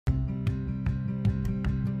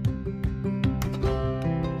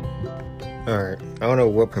Alright, I don't know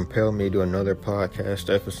what compelled me to do another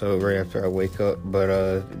podcast episode right after I wake up, but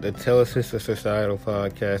the Telesys Societal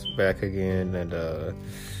podcast back again, and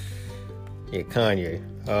yeah, Kanye.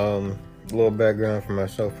 A little background for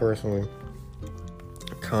myself personally.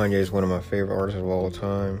 Kanye is one of my favorite artists of all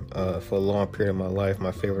time. For a long period of my life,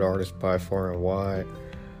 my favorite artist by far and wide.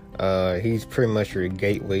 He's pretty much your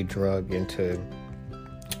gateway drug into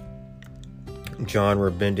genre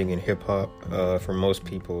bending in hip hop for most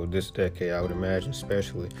people this decade, I would imagine,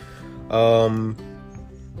 especially. But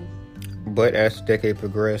as the decade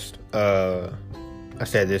progressed, I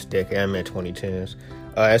said this decade, I meant 2010s.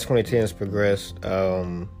 As 2010s progressed,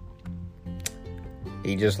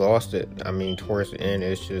 he just lost it. I mean, towards the end,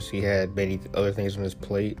 it's just he had many other things on his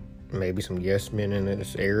plate, maybe some yes men in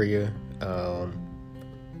this area.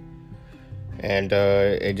 And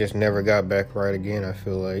it just never got back right again, I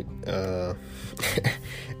feel like.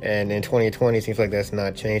 And in 2020, it seems like that's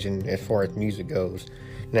not changing as far as music goes.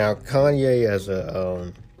 Now, Kanye as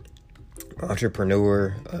a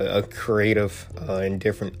entrepreneur, a creative in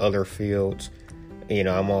different other fields,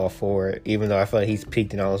 I'm all for it. Even though I feel like he's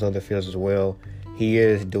peaked in all those other fields as well, he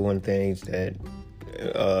is doing things that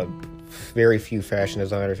very few fashion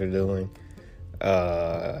designers are doing.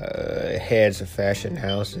 Heads of fashion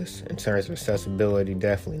houses in terms of accessibility,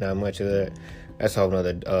 definitely not much of that. That's a whole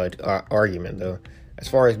nother argument, though. As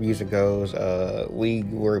far as music goes, we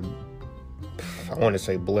were, I want to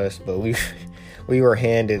say blessed, but we were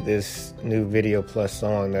handed this new Video Plus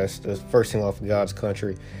song that's the first single off of God's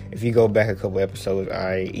Country. If you go back a couple episodes,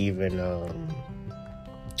 I even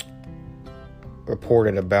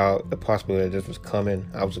reported about the possibility that this was coming.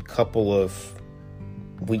 I was a couple of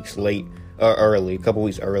weeks late. A couple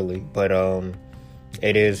weeks early, but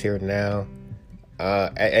it is here now.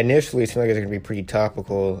 Initially, it seemed like it was going to be pretty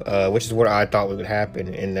topical, which is what I thought would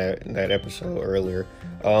happen in that episode earlier.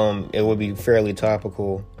 It would be fairly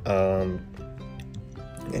topical, and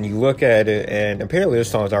you look at it, and apparently this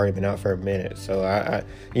song's already been out for a minute. So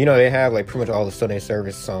they have like pretty much all the Sunday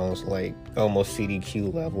service songs, like almost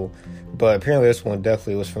CDQ level, but apparently this one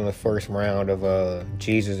definitely was from the first round of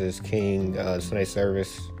Jesus is King Sunday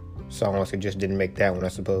service songs. It just didn't make that one, I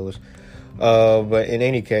suppose. But in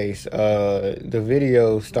any case, the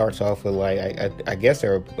video starts off with like I guess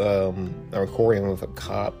they're a recording with a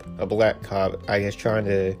black cop, I guess, trying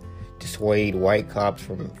to dissuade white cops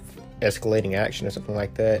from escalating action or something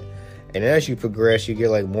like that. And as you progress, you get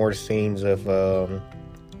like more scenes of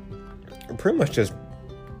pretty much just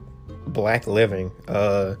black living.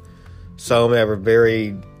 Some that were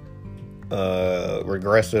very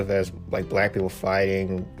regressive, as like black people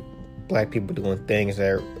fighting, black people doing things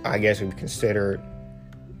that I guess would be considered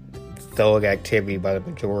thug activity by the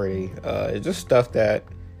majority. It's just stuff that,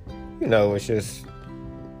 it's just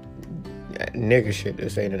nigga shit, to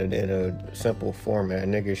say it in a simple format,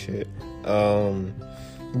 nigga shit.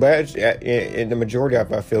 But in the majority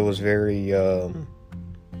of it, I feel was very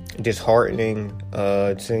disheartening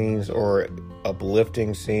scenes or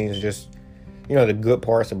uplifting scenes, just, the good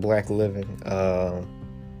parts of black living.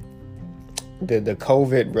 The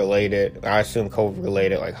COVID related, I assume COVID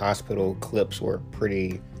related, like hospital clips were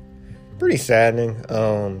pretty saddening.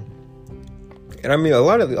 And I mean, a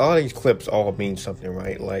lot of these clips all mean something,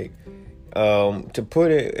 right? Like, to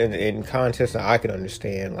put it in context that I can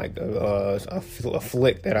understand, like a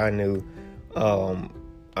flick that I knew,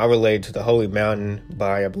 I related to The Holy Mountain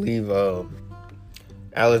by, I believe,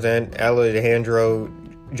 Alejandro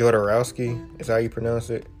Jodorowsky. Is that how you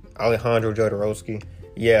pronounce it? Alejandro Jodorowsky.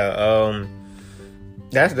 Yeah.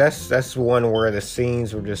 That's one where the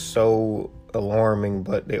scenes were just so alarming,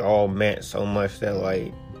 but they all meant so much that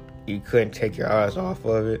like you couldn't take your eyes off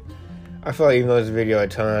of it. I feel like even though this video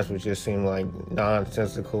at times would just seem like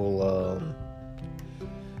nonsensical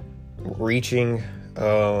reaching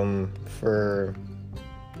for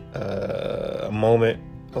a moment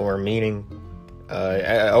or a meaning,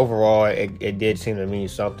 overall it did seem to mean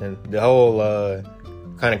something. The whole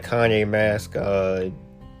kind of Kanye mask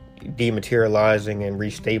dematerializing and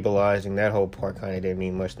restabilizing, that whole part kind of didn't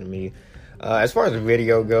mean much to me. As far as the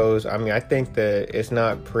video goes, I mean, I think that it's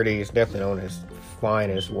not pretty. It's definitely not as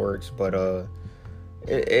fine as works, but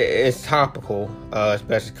it's topical,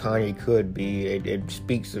 especially Kanye could be. It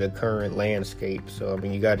speaks to the current landscape, so I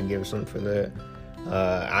mean, you got to give it something for that.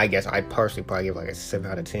 I guess I personally probably give like a 7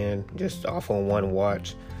 out of 10 just off on one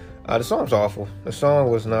watch. The song's awful. The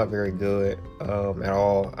song was not very good at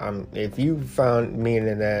all. If you found meaning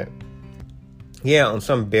in that, yeah, on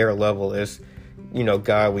some bare level, it's,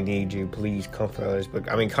 God, we need you, please comfort us. But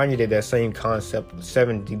I mean, Kanye did that same concept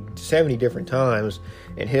 70 different times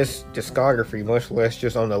in his discography, much less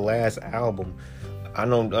just on the last album. I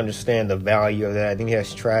don't understand the value of that. I think he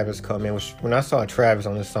has Travis come in, which when I saw Travis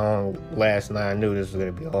on the song last night, I knew this was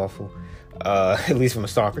going to be awful. At least from a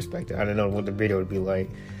song perspective. I didn't know what the video would be like.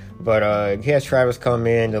 But he has Travis come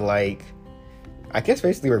in to, like, I guess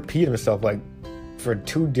basically repeat himself, like, for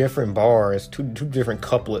two different bars, two different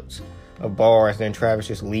couplets of bars, then Travis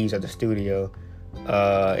just leaves at the studio.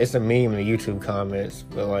 It's a meme in the YouTube comments,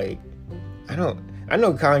 but, like, I know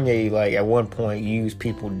Kanye, like, at one point used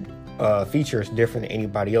features different than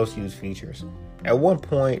anybody else used features. At one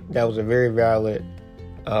point, that was a very valid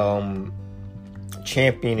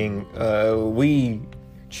championing. We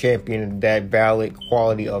championed that valid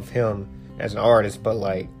quality of him as an artist, but,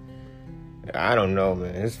 like, I don't know,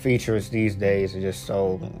 man. His features these days are just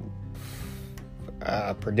so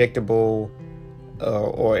predictable,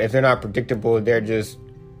 or if they're not predictable, they're just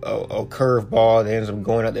a curveball that ends up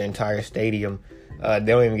going up the entire stadium. They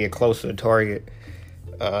don't even get close to the target.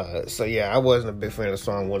 So yeah, I wasn't a big fan of the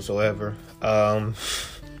song whatsoever. My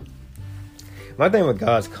thing with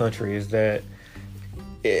God's Country is that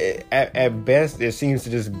at best it seems to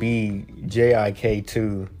just be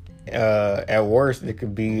JIK2. At worst, it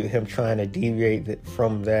could be him trying to deviate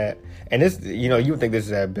from that. And this, you would think this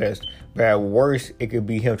is at best, but at worst, it could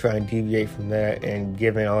be him trying to deviate from that and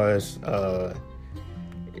giving us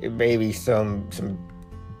maybe some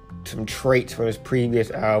traits from his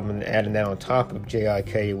previous album and adding that on top of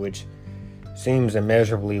JIK, which seems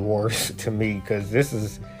immeasurably worse to me, because this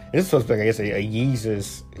is supposed to be, I guess, a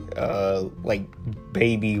Yeezus like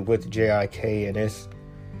baby with JIK, and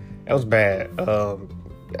that was bad.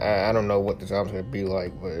 I don't know what this album's gonna be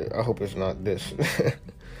like, but I hope it's not this.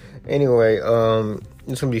 Anyway,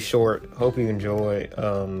 it's gonna be short. Hope you enjoy.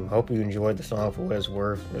 Hope you enjoyed the song for what it's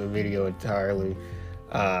worth, the video entirely.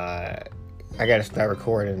 I gotta start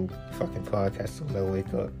recording fucking podcasts as I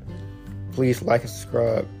wake up. Please like and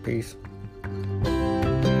subscribe. Peace.